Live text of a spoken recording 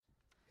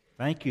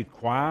Thank you,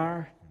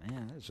 choir.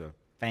 Man, that's a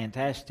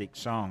fantastic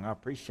song. I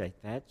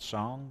appreciate that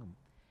song.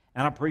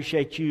 And I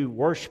appreciate you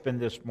worshiping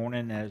this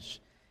morning as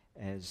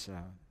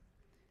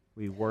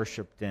we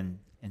worshiped and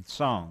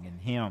sung in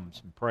hymns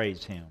and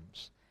praise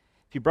hymns.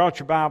 If you brought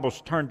your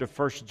Bibles, turn to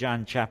 1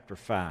 John chapter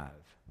 5.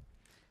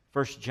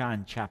 1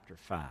 John chapter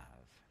 5. I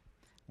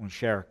want to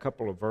share a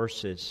couple of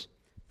verses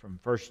from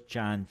 1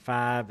 John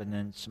 5 and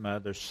then some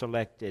other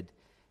selected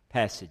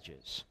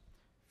passages.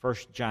 1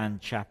 John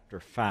chapter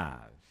 5.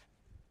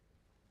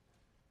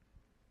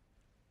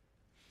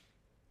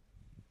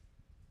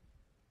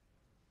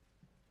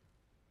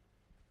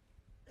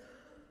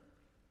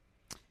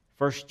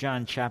 1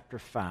 John chapter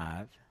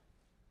 5,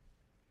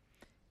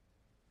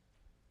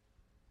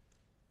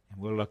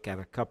 and we'll look at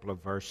a couple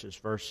of verses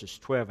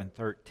 12 and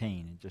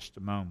 13 in just a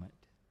moment.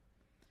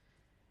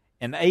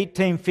 In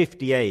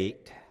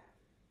 1858,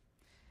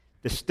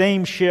 the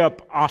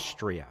steamship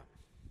Austria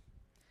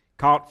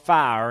caught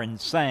fire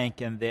and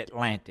sank in the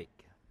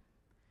Atlantic,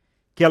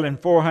 killing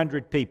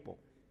 400 people.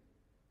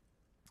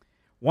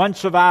 One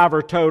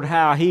survivor told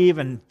how he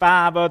and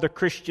 5 other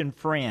Christian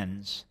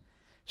friends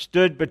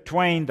stood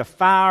between the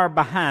fire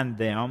behind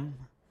them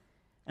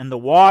and the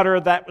water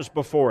that was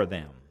before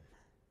them.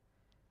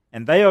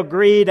 And they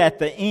agreed at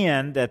the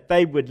end that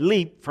they would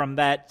leap from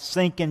that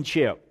sinking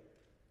ship.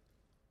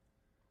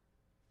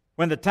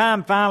 When the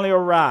time finally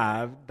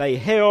arrived, they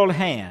held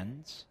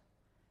hands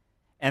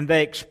and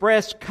they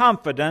expressed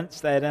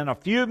confidence that in a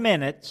few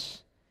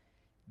minutes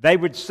they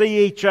would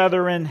see each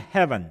other in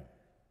heaven.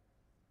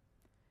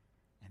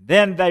 And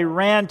then they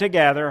ran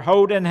together,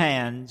 holding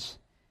hands,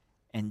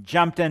 and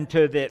jumped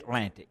into the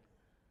Atlantic.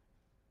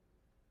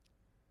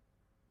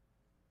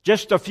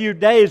 Just a few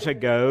days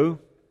ago,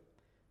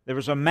 there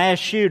was a mass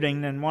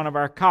shooting in one of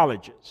our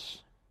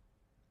colleges.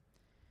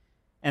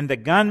 And the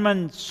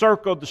gunman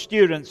circled the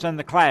students in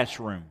the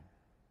classroom,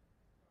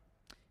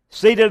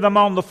 seated them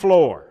on the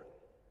floor.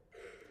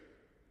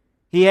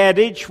 He had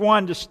each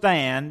one to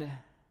stand,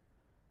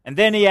 and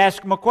then he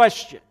asked them a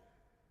question.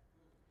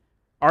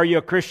 Are you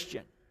a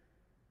Christian?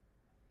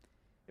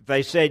 If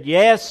they said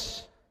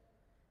yes,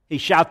 he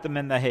shot them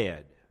in the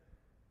head.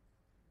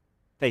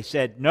 They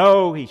said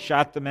no, he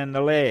shot them in the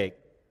leg.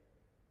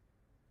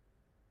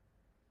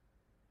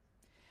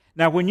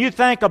 Now, when you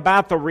think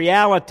about the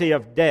reality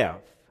of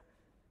death,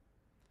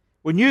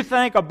 when you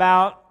think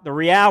about the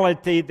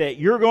reality that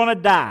you're going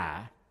to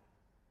die,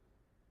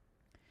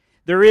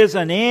 there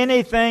isn't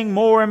anything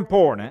more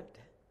important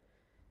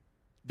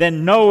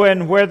than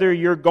knowing whether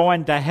you're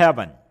going to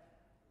heaven.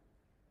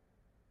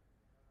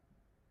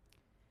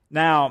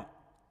 Now,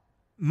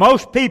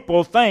 most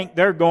people think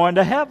they're going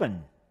to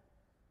heaven.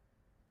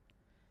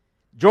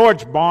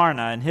 George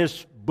Barna, in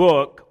his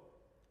book,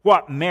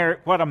 What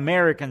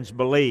Americans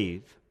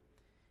Believe,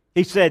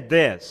 he said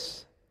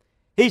this.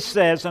 He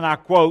says, and I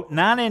quote,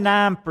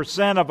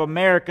 99% of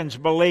Americans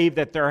believe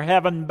that they're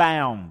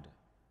heaven-bound.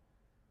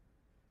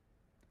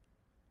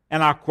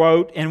 And I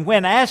quote, and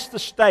when asked the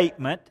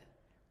statement,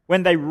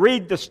 when they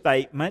read the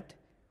statement,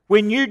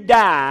 when you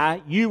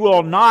die, you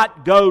will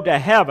not go to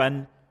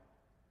heaven,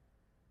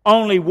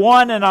 only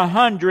 1 in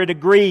 100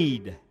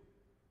 agreed.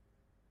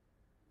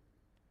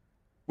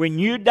 When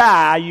you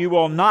die, you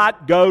will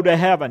not go to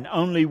heaven.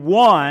 Only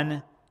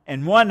 1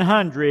 in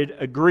 100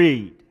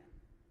 agreed.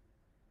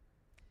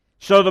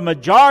 So the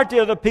majority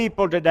of the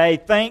people today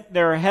think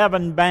they're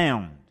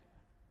heaven-bound.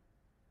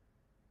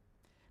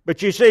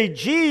 But you see,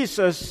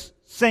 Jesus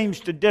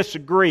seems to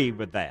disagree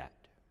with that.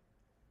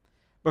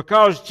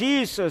 Because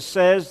Jesus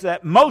says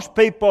that most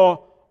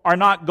people are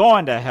not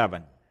going to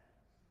heaven.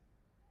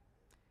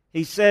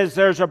 He says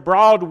there's a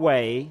broad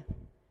way,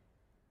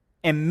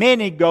 and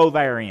many go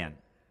therein.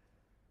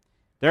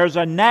 There's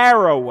a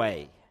narrow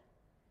way,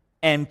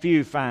 and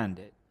few find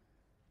it.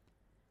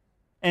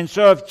 And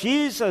so if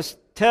Jesus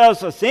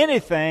tells us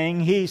anything,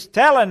 He's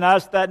telling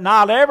us that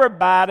not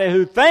everybody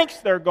who thinks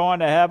they're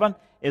going to heaven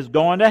is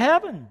going to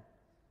heaven.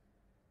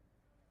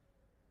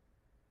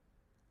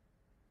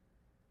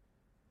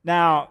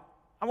 Now,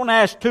 I want to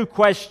ask 2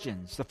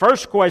 questions. The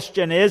first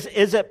question is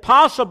it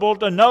possible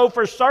to know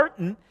for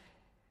certain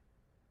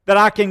that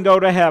I can go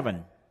to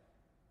heaven?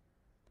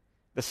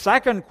 The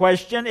second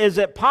question, is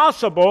it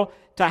possible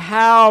to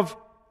have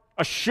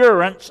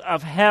assurance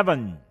of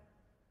heaven?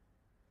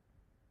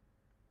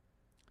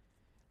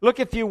 Look,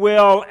 if you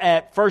will,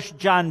 at 1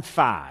 John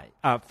 5.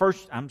 1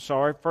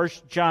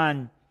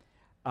 John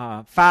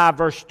 5,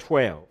 verse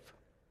 12.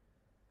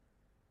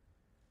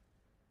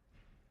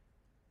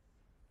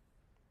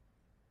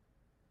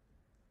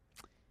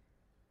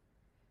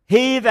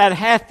 He that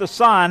hath the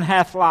Son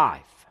hath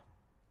life.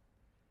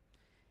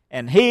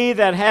 And he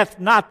that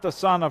hath not the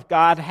Son of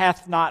God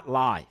hath not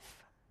life.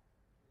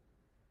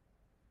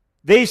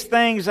 These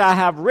things I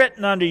have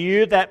written unto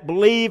you that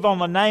believe on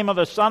the name of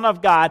the Son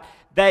of God,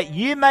 that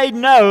ye may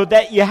know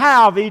that ye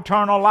have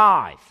eternal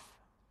life,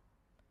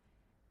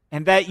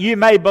 and that you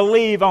may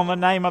believe on the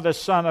name of the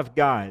Son of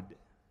God.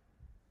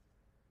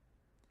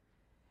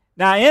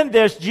 Now in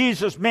this,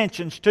 Jesus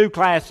mentions 2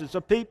 classes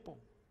of people.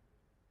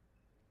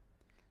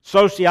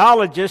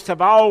 Sociologists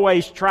have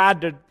always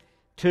tried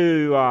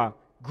to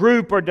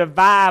group or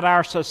divide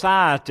our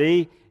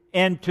society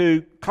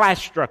into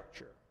class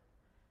structure.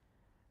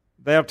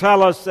 They'll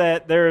tell us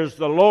that there's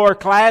the lower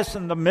class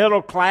and the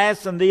middle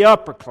class and the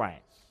upper class.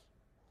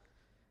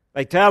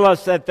 They tell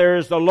us that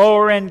there's the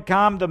lower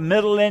income, the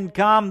middle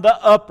income, the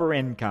upper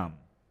income.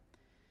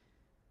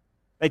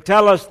 They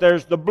tell us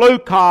there's the blue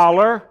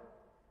collar,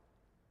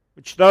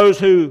 which those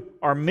who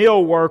are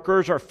mill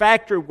workers or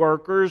factory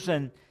workers,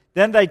 and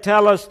then they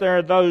tell us there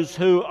are those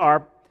who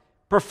are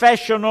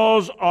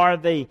professionals or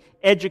the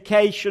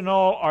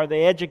educational or the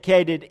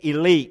educated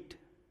elite.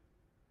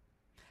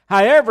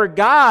 However,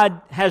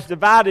 God has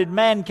divided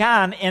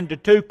mankind into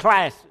two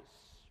classes.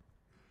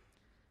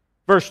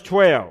 Verse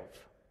 12.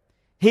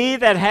 He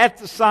that hath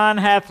the Son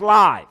hath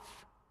life.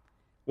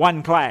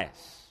 One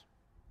class.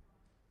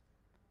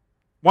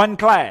 One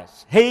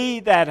class. He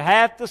that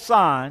hath the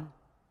Son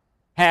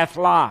hath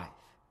life.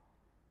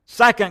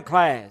 Second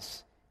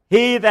class.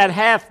 He that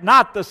hath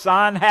not the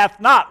Son hath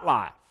not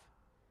life.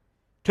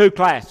 Two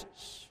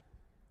classes.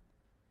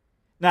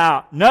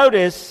 Now,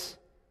 notice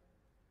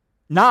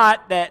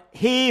not that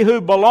he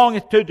who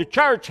belongeth to the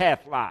church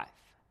hath life.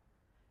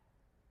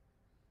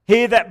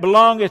 He that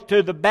belongeth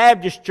to the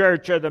Baptist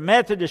church or the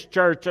Methodist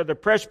church or the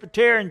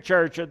Presbyterian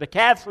church or the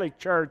Catholic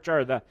church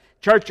or the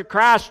Church of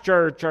Christ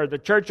church or the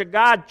Church of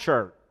God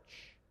church.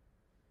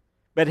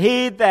 But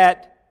he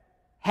that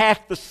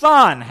hath the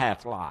Son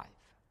hath life.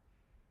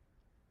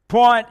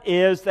 Point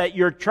is that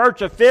your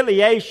church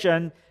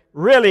affiliation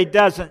really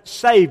doesn't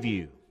save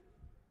you.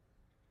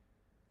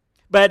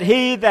 But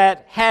he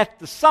that hath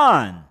the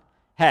Son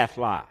hath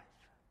life.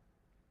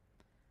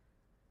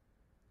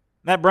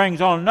 That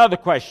brings on another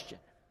question.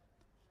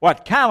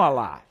 What kind of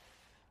life?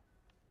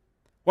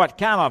 What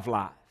kind of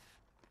life?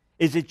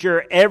 Is it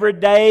your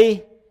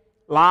everyday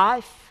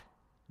life?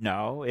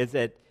 No. Is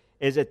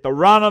it the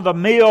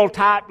run-of-the-mill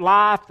type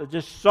life, the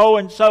just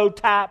so-and-so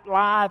type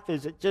life?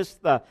 Is it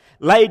just the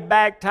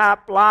laid-back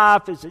type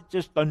life? Is it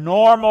just the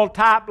normal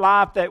type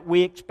life that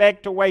we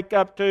expect to wake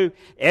up to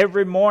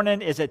every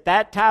morning? Is it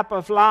that type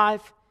of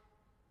life?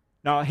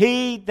 No,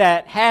 he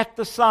that hath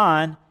the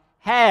Son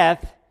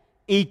hath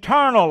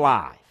eternal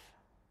life.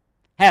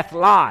 Hath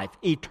life,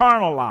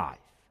 eternal life.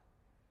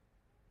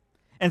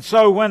 And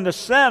so when the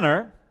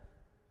sinner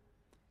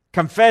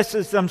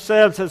confesses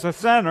themselves as a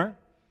sinner,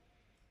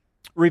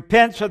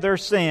 repents of their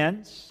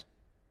sins,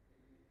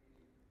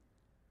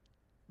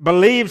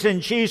 believes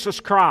in Jesus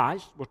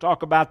Christ, we'll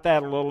talk about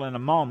that a little in a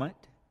moment,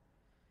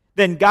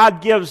 then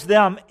God gives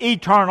them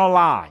eternal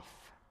life.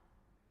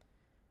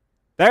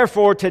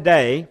 Therefore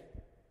today,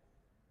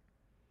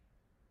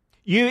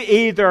 you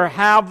either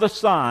have the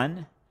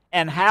Son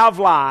and have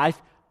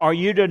life, or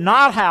you do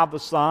not have the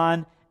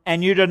Son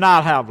and you do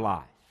not have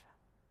life.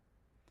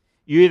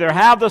 You either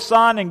have the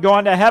Son and go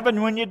into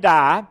heaven when you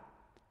die,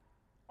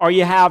 or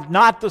you have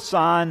not the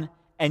Son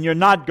and you're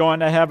not going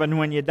to heaven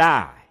when you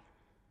die.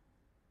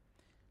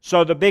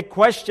 So the big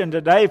question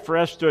today for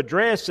us to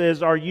address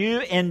is, are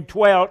you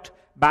indwelt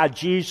by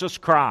Jesus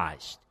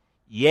Christ?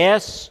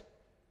 Yes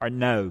or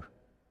no?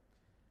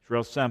 It's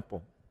real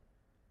simple.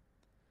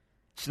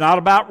 It's not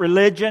about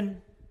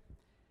religion.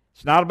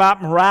 It's not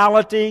about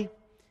morality.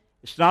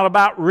 It's not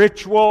about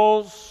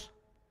rituals.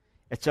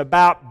 It's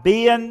about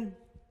being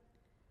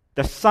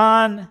the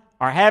Son,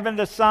 or having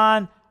the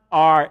Son,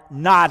 or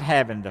not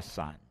having the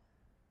Son.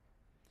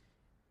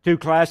 Two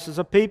classes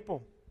of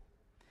people.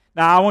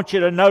 Now I want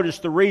you to notice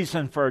the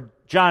reason for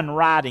John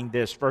writing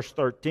this, verse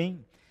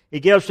 13.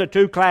 He gives the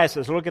two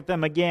classes. Look at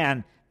them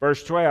again.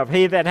 Verse 12.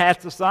 He that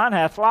hath the Son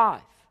hath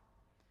life.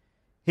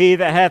 He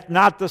that hath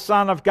not the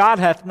Son of God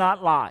hath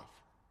not life.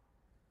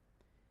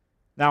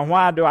 Now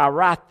why do I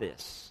write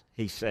this?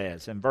 He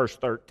says in verse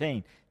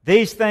 13.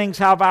 These things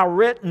have I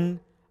written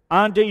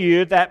unto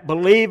you that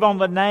believe on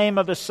the name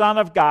of the Son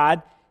of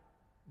God,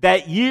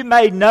 that you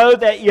may know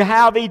that you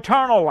have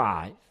eternal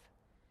life,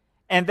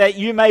 and that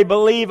you may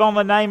believe on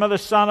the name of the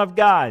Son of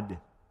God.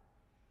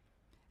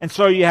 And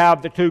so you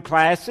have the two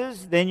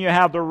classes. Then you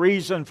have the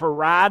reason for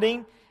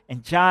writing.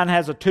 And John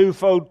has a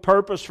twofold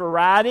purpose for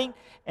writing.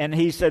 And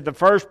he said the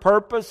first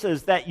purpose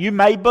is that you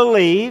may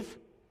believe.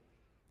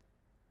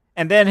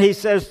 And then he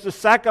says the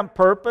second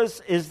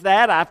purpose is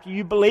that after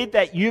you believe,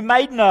 that you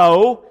may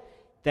know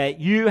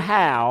that you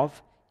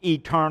have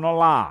eternal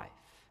life.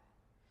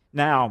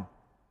 Now,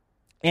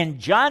 in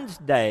John's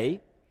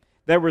day,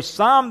 there were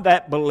some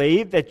that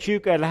believed that you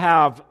could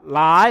have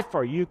life,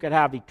 or you could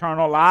have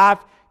eternal life,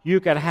 you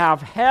could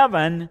have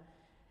heaven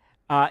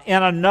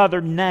in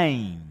another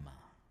name,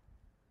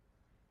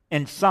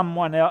 in some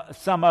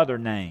other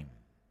name.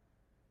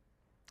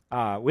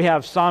 We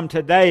have some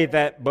today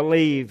that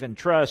believe and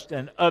trust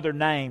in other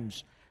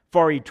names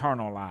for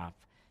eternal life.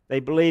 They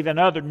believe in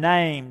other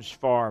names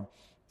for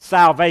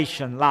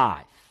salvation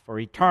life, for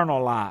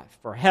eternal life,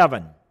 for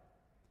heaven.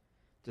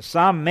 To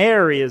some,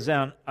 Mary is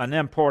an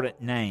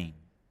important name.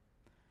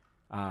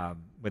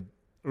 With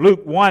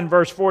Luke 1,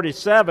 verse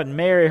 47,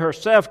 Mary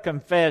herself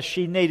confessed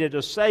she needed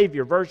a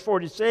Savior. Verse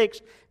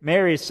 46,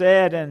 Mary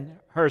said in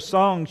her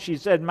song, she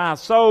said, my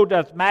soul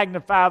doth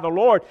magnify the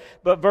Lord.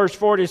 But verse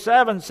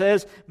 47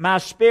 says, my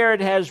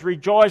spirit has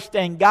rejoiced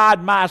in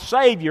God my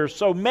Savior.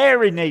 So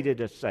Mary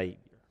needed a Savior.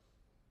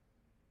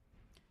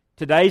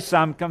 Today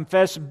some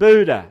confess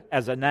Buddha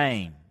as a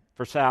name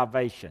for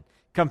salvation.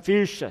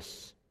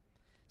 Confucius.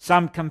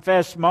 Some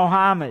confess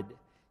Mohammed.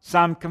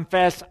 Some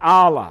confess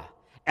Allah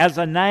as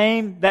a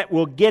name that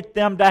will get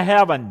them to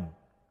heaven.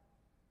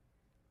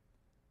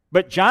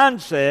 But John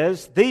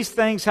says, these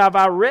things have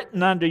I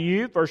written unto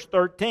you, verse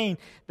 13,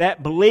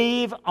 that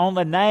believe on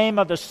the name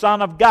of the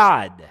Son of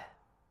God.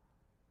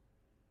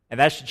 And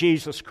that's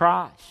Jesus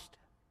Christ.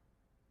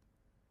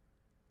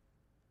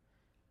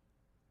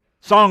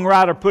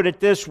 Songwriter put it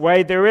this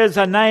way, there is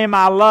a name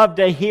I love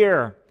to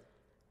hear.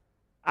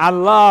 I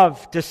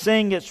love to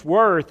sing its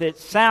worth. It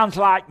sounds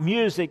like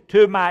music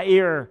to my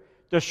ear,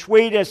 the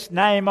sweetest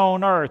name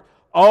on earth.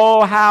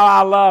 Oh, how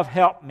I love,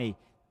 help me,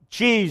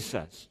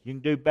 Jesus. You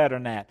can do better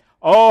than that.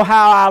 Oh,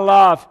 how I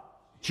love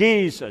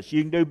Jesus.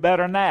 You can do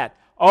better than that.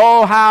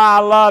 Oh, how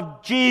I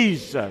love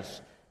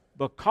Jesus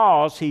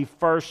because He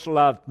first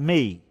loved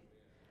me.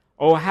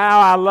 Oh, how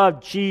I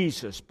love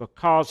Jesus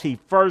because He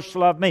first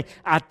loved me.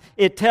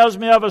 It tells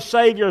me of a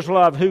Savior's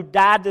love who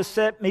died to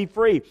set me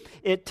free.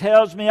 It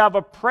tells me of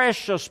a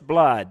precious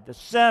blood, the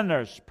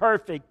sinner's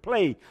perfect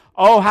plea.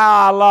 Oh,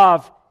 how I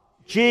love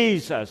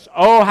Jesus.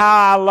 Oh,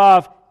 how I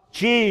love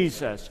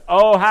Jesus.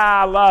 Oh,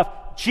 how I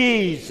love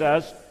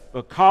Jesus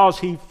because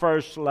He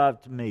first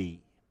loved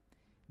me.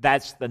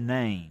 That's the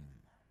name.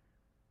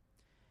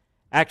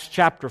 Acts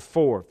chapter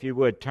 4, if you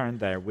would turn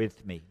there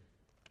with me.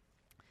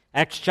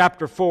 Acts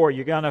chapter 4,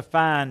 you're going to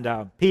find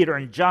Peter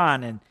and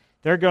John, and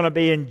they're going to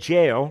be in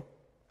jail.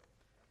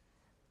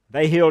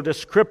 They healed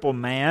this crippled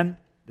man,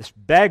 this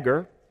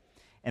beggar,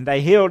 and they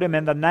healed him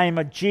in the name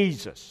of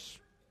Jesus.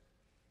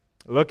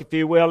 Look, if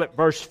you will, at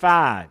verse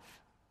 5.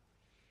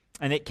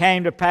 And it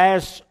came to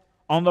pass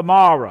on the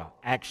morrow,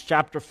 Acts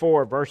chapter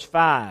 4, verse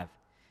 5.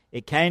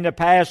 It came to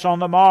pass on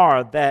the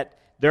morrow that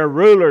their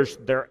rulers,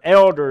 their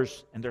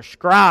elders, and their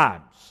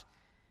scribes,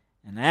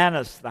 and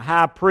Annas the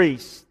high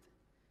priest,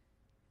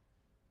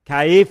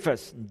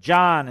 Caiaphas, and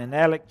John, and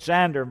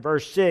Alexander, in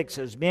verse 6,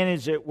 as many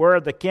as it were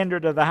the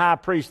kindred of the high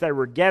priest, they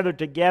were gathered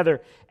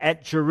together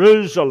at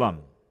Jerusalem.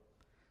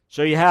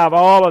 So you have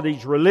all of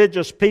these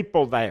religious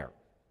people there.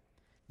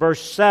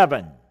 Verse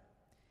 7,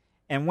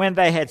 and when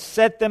they had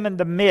set them in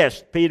the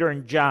midst, Peter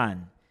and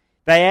John,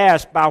 they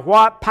asked, by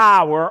what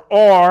power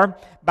or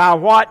by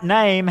what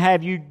name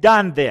have you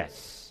done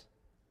this?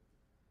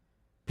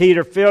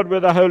 Peter, filled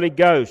with the Holy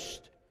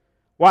Ghost,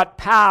 what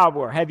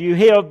power have you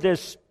healed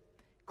this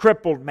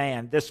crippled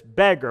man, this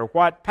beggar?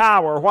 What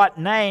power, what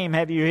name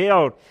have you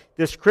healed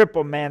this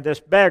crippled man, this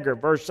beggar?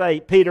 Verse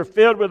 8, Peter,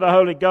 filled with the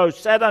Holy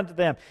Ghost, said unto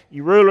them,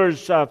 you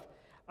rulers of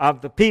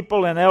the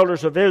people and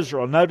elders of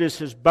Israel. Notice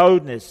his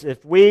boldness.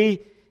 If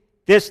we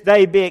this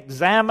day be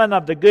examined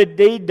of the good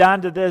deed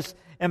done to this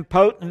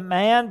impotent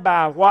man,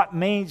 by what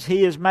means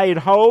he is made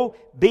whole,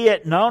 be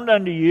it known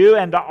unto you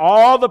and to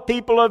all the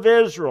people of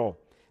Israel,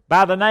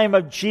 by the name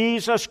of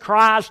Jesus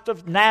Christ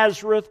of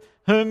Nazareth,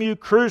 whom you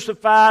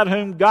crucified,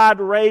 whom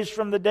God raised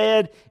from the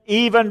dead,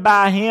 even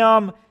by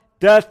Him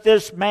doth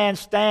this man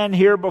stand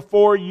here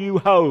before you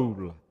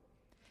whole.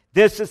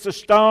 This is the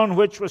stone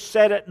which was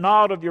set at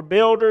naught of your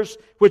builders,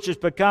 which has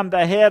become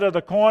the head of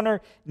the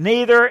corner.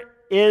 Neither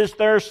is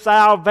there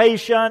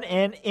salvation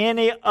in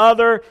any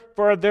other,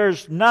 for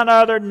there's none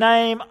other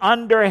name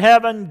under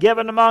heaven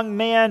given among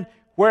men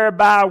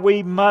whereby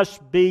we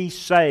must be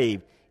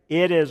saved.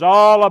 It is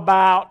all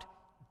about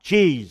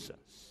Jesus.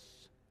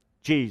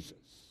 Jesus.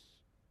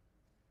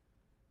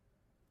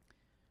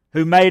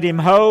 Who made him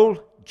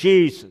whole?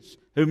 Jesus.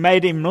 Who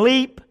made him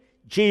leap?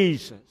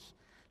 Jesus.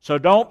 So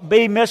don't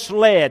be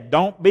misled.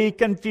 Don't be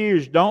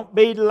confused. Don't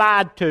be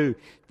lied to.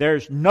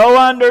 There's no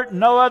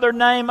other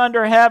name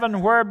under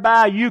heaven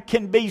whereby you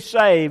can be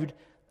saved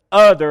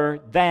other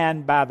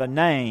than by the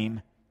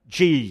name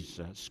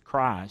Jesus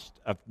Christ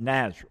of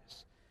Nazareth.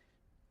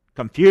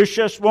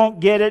 Confucius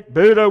won't get it.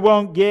 Buddha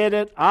won't get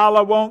it.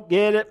 Allah won't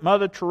get it.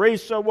 Mother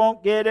Teresa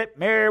won't get it.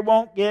 Mary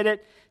won't get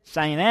it.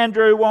 St.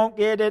 Andrew won't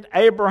get it.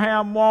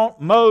 Abraham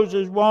won't.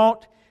 Moses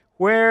won't.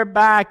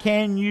 Whereby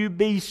can you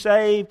be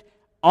saved?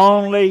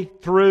 Only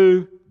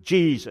through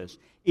Jesus.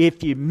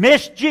 If you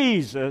miss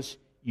Jesus,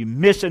 you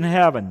miss in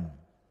heaven.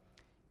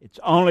 It's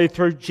only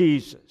through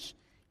Jesus.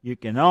 You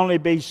can only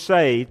be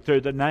saved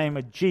through the name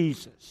of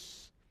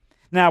Jesus.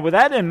 Now, with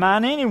that in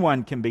mind,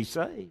 anyone can be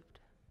saved.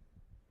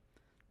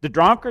 The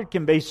drunkard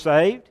can be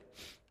saved.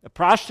 The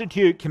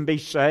prostitute can be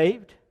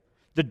saved.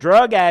 The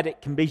drug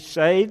addict can be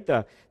saved.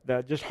 The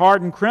just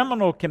hardened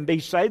criminal can be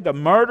saved. The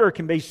murderer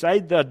can be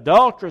saved. The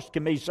adulteress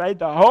can be saved.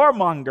 The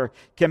whoremonger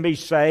can be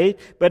saved.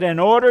 But in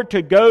order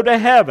to go to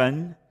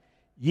heaven,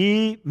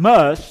 ye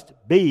must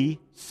be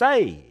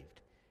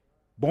saved.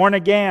 Born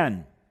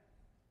again.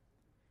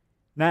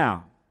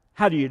 Now,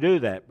 how do you do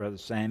that, Brother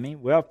Sammy?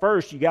 Well,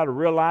 first you got to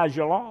realize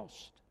you're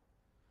lost.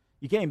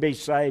 You can't be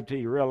saved till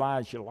you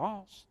realize you're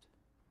lost.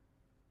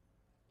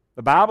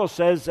 The Bible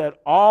says that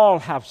all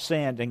have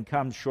sinned and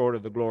come short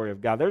of the glory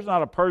of God. There's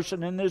not a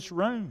person in this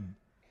room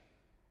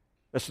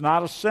that's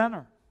not a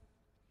sinner.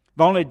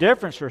 The only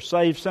difference are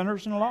saved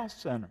sinners and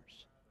lost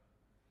sinners.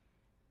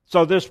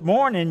 So this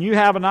morning you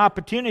have an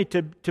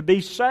opportunity to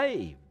be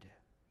saved.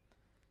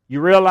 You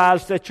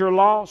realize that you're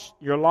lost.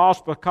 You're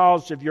lost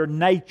because of your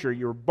nature.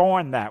 You're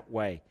born that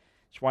way.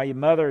 That's why your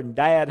mother and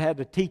dad had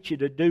to teach you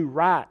to do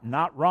right and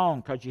not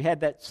wrong, because you had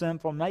that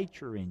sinful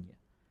nature in you.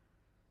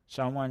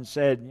 Someone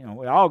said,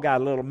 we all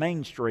got a little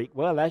mean streak.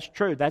 Well, that's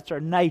true. That's our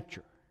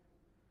nature.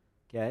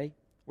 Okay?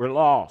 We're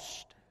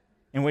lost.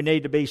 And we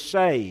need to be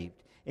saved.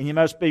 And you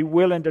must be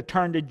willing to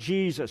turn to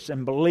Jesus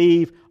and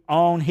believe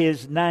on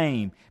His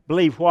name.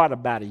 Believe what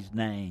about His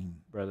name,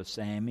 Brother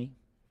Sammy?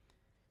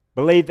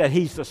 Believe that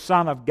He's the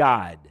Son of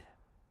God.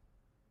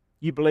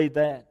 You believe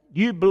that?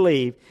 You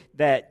believe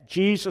that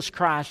Jesus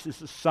Christ is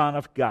the Son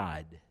of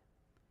God.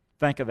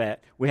 Think of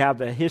that. We have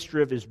the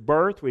history of His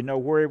birth. We know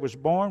where He was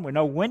born. We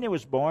know when He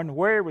was born,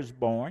 where He was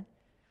born.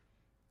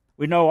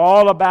 We know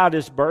all about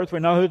His birth. We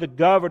know who the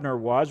governor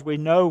was. We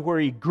know where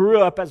He grew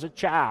up as a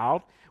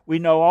child. We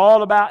know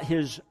all about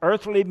His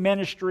earthly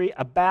ministry,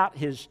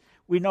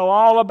 we know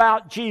all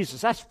about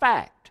Jesus. That's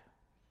fact.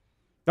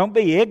 Don't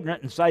be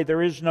ignorant and say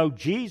there is no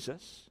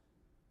Jesus.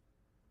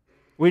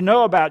 We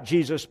know about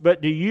Jesus,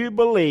 but do you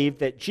believe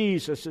that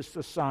Jesus is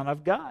the Son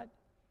of God?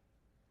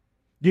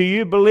 Do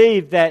you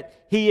believe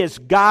that He is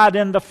God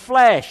in the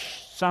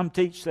flesh? Some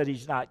teach that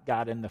He's not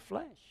God in the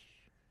flesh.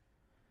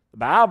 The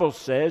Bible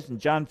says in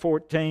John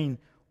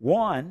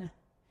 14:1,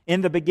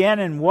 in the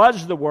beginning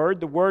was the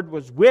Word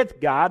was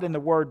with God, and the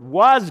Word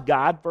was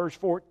God, verse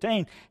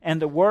 14, and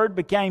the Word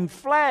became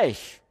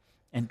flesh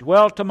and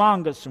dwelt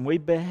among us, and we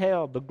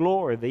beheld the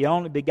glory of the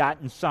only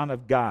begotten Son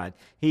of God.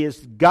 He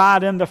is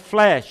God in the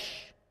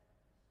flesh.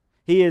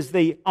 He is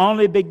the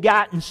only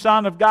begotten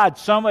Son of God.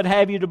 Some would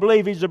have you to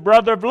believe He's a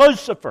brother of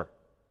Lucifer.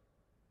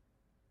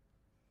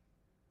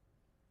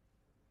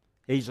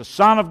 He's a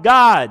Son of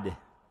God.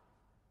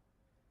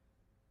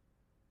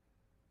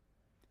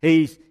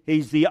 He's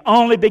the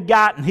only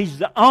begotten. He's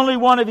the only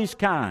one of His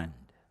kind.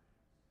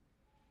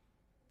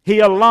 He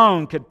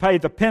alone could pay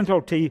the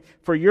penalty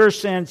for your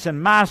sins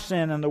and my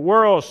sin and the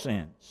world's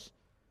sins.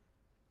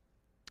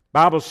 The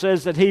Bible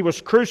says that He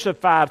was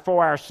crucified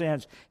for our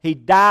sins. He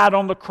died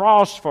on the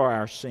cross for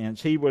our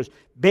sins. He was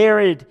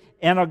buried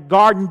in a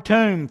garden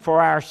tomb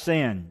for our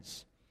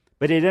sins.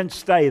 But He didn't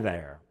stay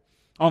there.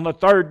 On the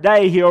third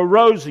day He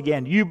arose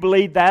again. Do you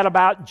believe that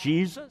about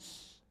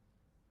Jesus?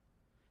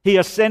 He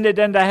ascended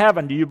into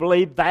heaven. Do you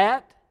believe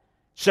that?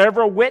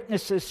 Several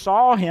witnesses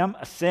saw Him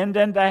ascend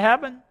into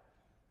heaven.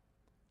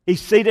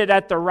 He's seated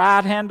at the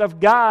right hand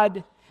of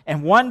God.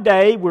 And one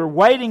day, we're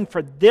waiting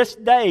for this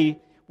day.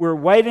 We're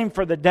waiting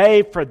for the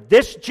day for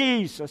this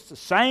Jesus, the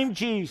same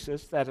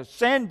Jesus that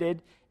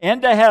ascended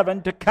into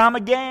heaven, to come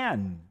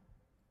again.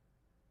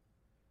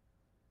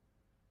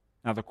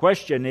 Now the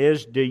question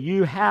is, do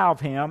you have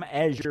Him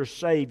as your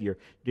Savior?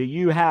 Do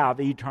you have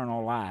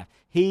eternal life?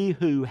 He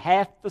who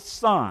hath the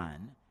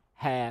Son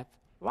hath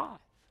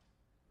life.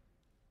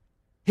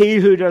 He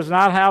who does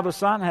not have the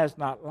Son has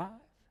not life.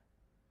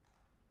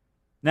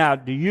 Now,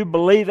 do you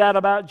believe that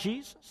about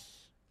Jesus?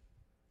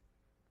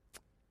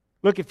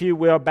 Look, if you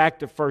will, back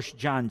to 1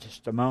 John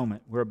just a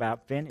moment. We're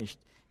about finished.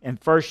 In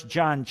 1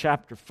 John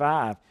chapter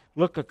 5,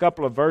 look a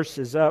couple of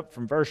verses up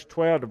from verse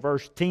 12 to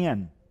verse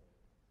 10.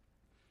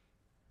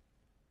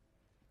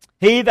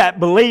 He that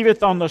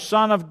believeth on the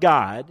Son of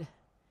God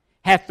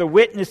hath the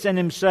witness in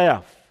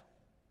himself.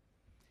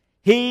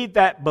 He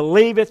that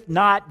believeth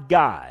not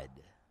God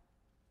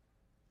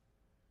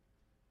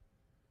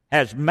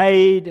has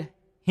made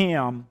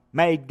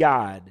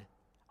God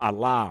a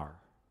liar,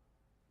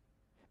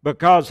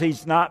 because he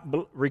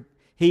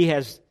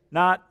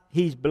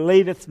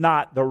believeth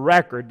not the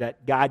record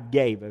that God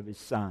gave of His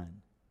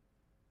Son.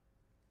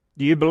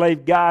 Do you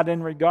believe God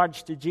in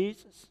regards to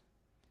Jesus?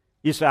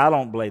 You say, I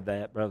don't believe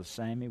that, Brother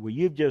Sammy. Well,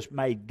 you've just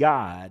made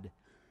God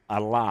a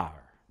liar.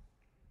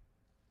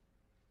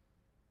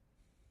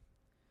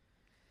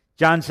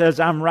 John says,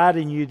 I'm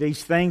writing you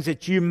these things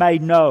that you may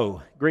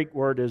know. Greek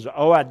word is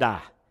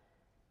oida.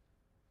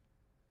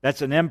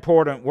 That's an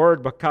important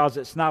word because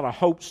it's not a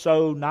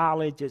hope-so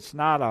knowledge. It's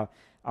not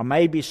a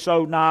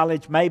maybe-so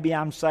knowledge. Maybe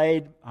I'm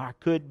saved, or I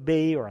could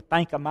be, or I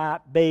think I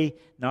might be.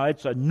 No,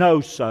 it's a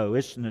no-so.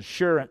 It's an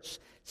assurance,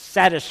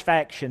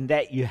 satisfaction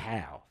that you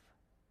have.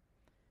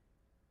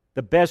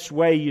 The best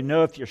way you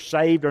know if you're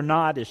saved or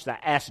not is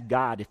to ask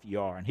God if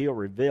you are, and He'll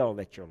reveal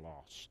that you're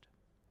lost.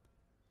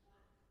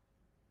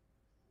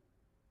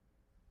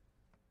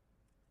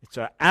 It's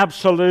an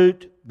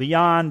absolute,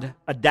 beyond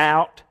a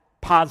doubt,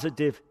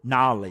 positive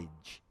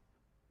knowledge.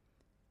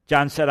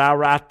 John said, I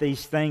write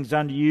these things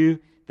unto you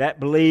that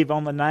believe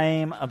on the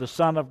name of the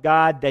Son of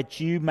God, that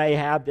you may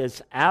have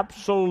this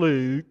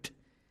absolute,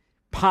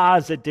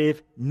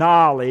 positive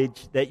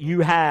knowledge that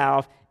you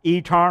have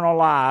eternal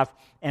life,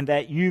 and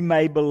that you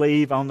may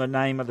believe on the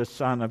name of the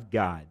Son of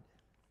God.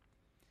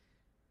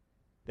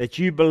 That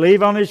you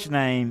believe on His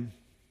name,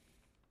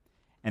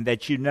 and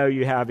that you know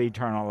you have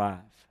eternal life.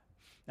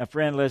 Now,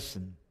 friend,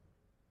 listen.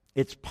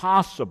 It's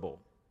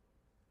possible.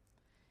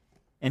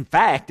 In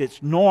fact,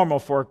 it's normal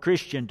for a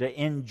Christian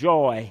to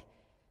enjoy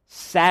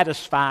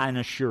satisfying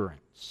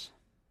assurance.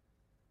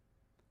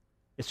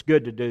 It's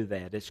good to do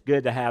that. It's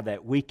good to have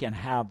that. We can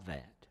have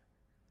that.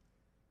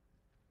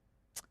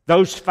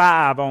 Those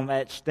 5 on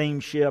that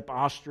steamship,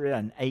 Austria,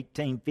 in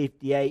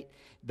 1858,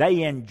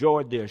 they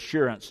enjoyed the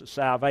assurance of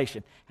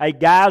salvation. Hey,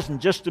 guys, in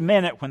just a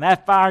minute, when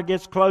that fire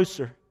gets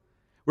closer,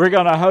 we're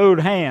going to hold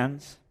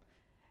hands,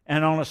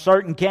 and on a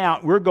certain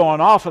count, we're going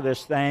off of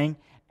this thing,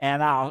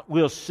 and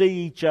we'll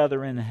see each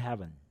other in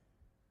heaven.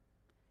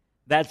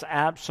 That's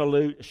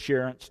absolute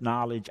assurance,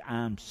 knowledge,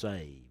 I'm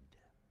saved.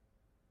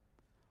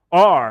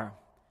 Or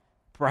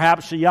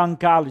perhaps a young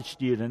college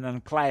student in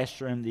a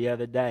classroom the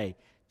other day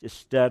just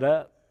stood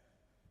up.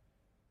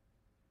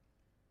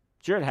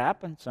 Sure, it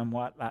happened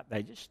somewhat like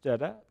they just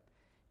stood up.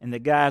 And the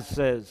guy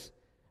says,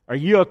 "Are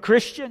you a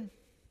Christian?"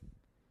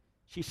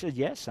 She said,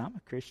 "Yes, I'm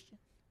a Christian."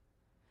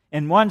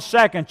 In 1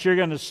 second, you're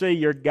going to see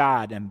your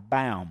God, and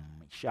bam,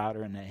 he shot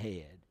her in the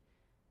head.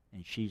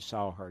 And she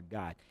saw her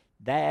God.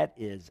 That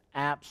is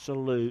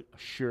absolute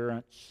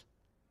assurance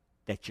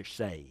that you're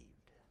saved.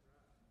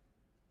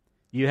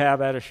 You have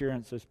that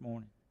assurance this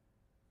morning?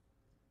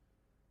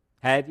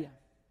 Have you?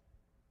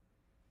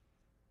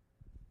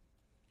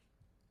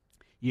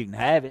 You can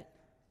have it.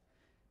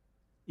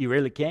 You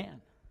really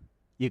can.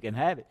 You can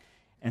have it.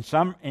 And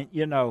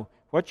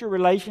what's your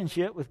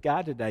relationship with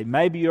God today?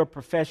 Maybe you're a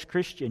professed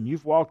Christian.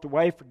 You've walked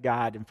away from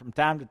God, and from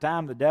time to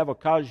time the devil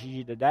causes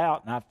you to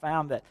doubt. And I've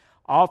found that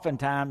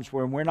oftentimes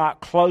when we're not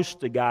close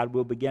to God,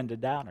 we'll begin to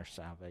doubt our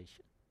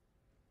salvation.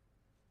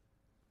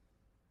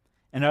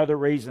 And other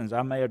reasons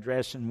I may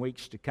address in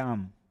weeks to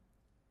come.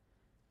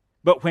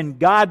 But when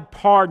God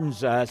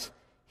pardons us,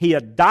 He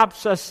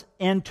adopts us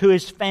into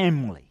His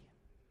family.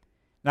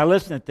 Now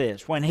listen to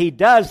this. When He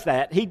does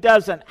that, He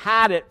doesn't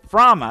hide it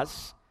from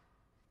us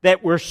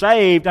that we're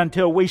saved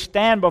until we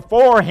stand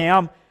before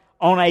Him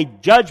on a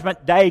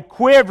judgment day,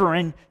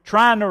 quivering,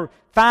 trying to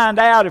find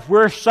out if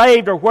we're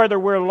saved or whether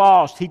we're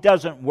lost. He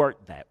doesn't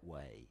work that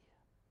way.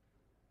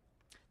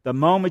 The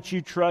moment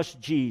you trust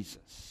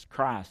Jesus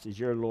Christ as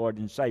your Lord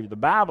and Savior, the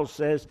Bible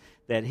says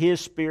that His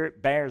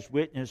Spirit bears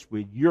witness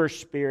with your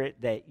spirit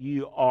that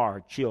you are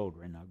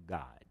children of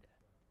God.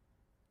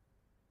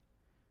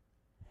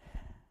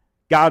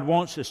 God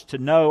wants us to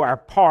know our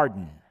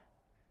pardon.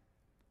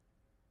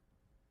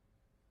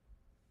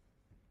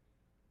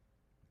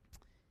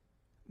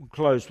 We'll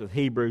close with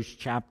Hebrews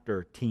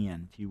chapter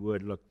 10, if you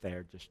would look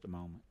there just a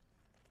moment.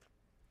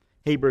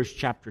 Hebrews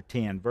chapter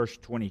 10, verse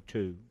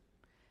 22.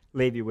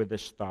 Leave you with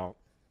this thought.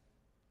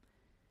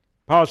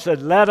 Paul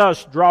said, let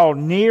us draw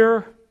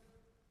near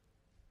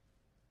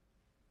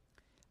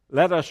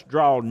with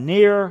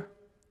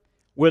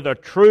a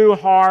true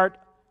heart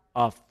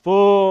of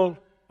full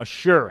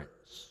assurance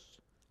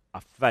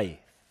of faith,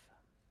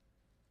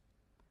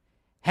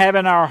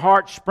 having our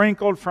hearts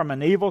sprinkled from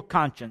an evil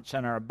conscience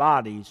and our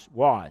bodies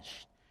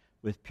washed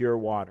with pure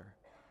water.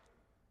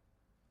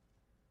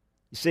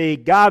 You see,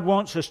 God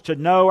wants us to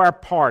know our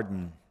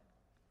pardon.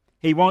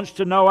 He wants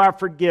to know our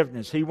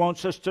forgiveness. He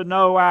wants us to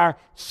know our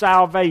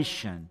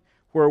salvation,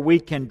 where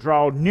we can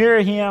draw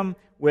near Him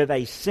with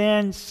a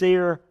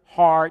sincere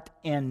heart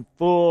in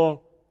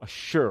full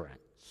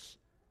assurance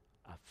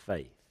of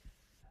faith.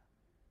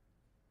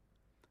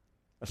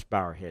 Let's bow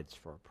our heads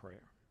for a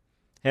prayer.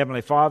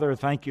 Heavenly Father,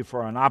 thank You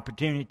for an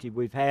opportunity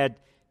we've had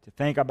to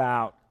think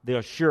about the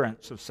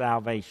assurance of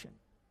salvation.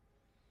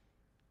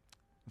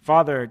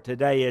 Father,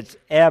 today it's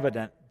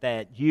evident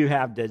that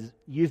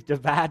You've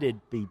divided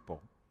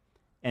people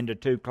into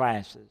 2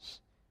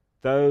 classes.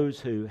 Those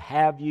who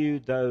have You,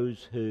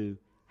 those who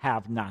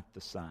have not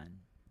the Son.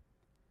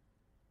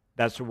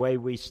 That's the way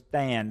we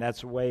stand.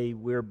 That's the way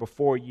we're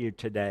before You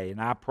today. And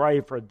I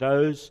pray for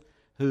those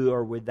who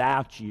are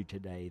without You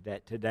today,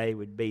 that today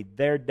would be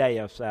their day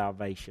of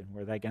salvation,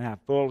 where they can have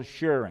full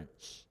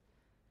assurance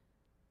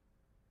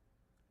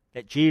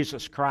that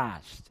Jesus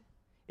Christ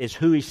is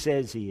who He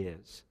says He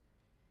is,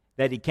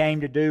 that He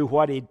came to do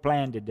what He'd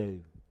planned to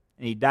do,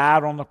 and He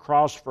died on the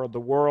cross for the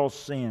world's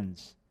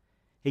sins.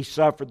 He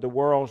suffered the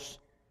world's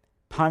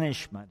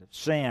punishment of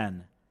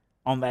sin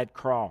on that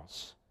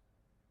cross,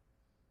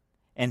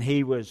 and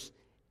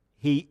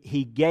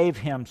He gave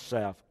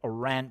Himself a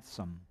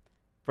ransom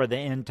for the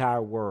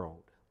entire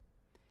world.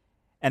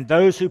 And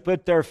those who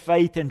put their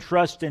faith and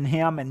trust in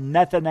Him and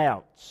nothing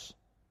else,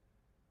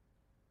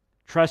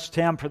 trust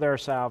Him for their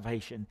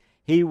salvation,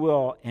 He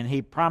will, and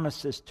He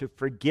promises to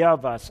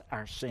forgive us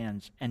our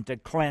sins and to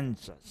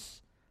cleanse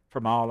us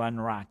from all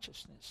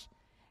unrighteousness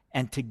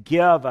and to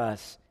give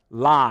us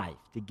life,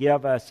 to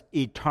give us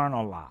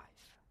eternal life.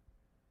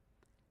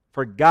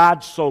 For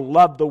God so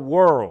loved the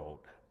world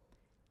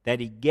that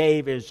He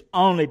gave His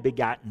only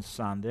begotten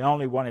Son, the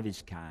only one of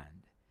His kind,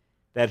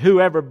 that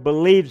whoever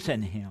believes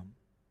in Him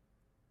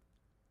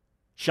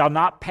shall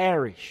not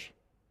perish,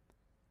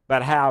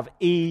 but have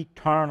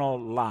eternal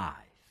life.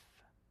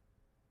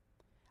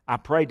 I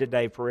pray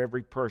today for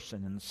every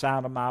person in the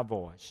sound of my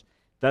voice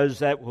those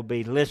that will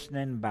be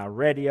listening by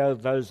radio,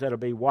 those that will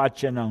be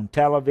watching on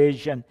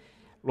television.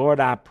 Lord,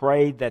 I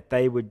pray that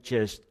they would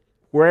just,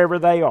 wherever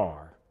they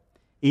are,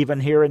 even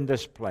here in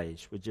this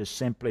place, would just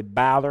simply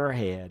bow their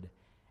head,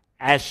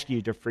 ask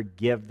you to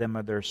forgive them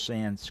of their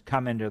sins,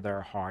 come into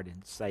their heart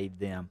and save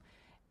them,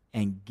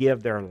 and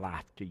give their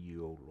life to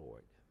you, O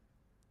Lord.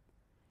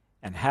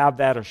 And have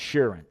that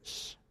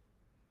assurance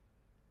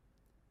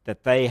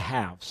that they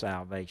have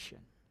salvation.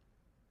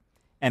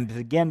 And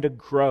begin to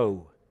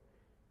grow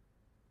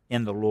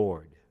in the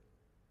Lord.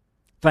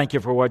 Thank you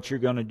for what you're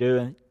going to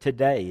do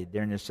today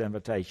during this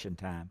invitation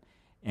time.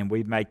 And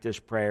we make this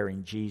prayer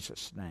in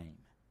Jesus' name.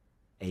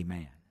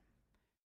 Amen.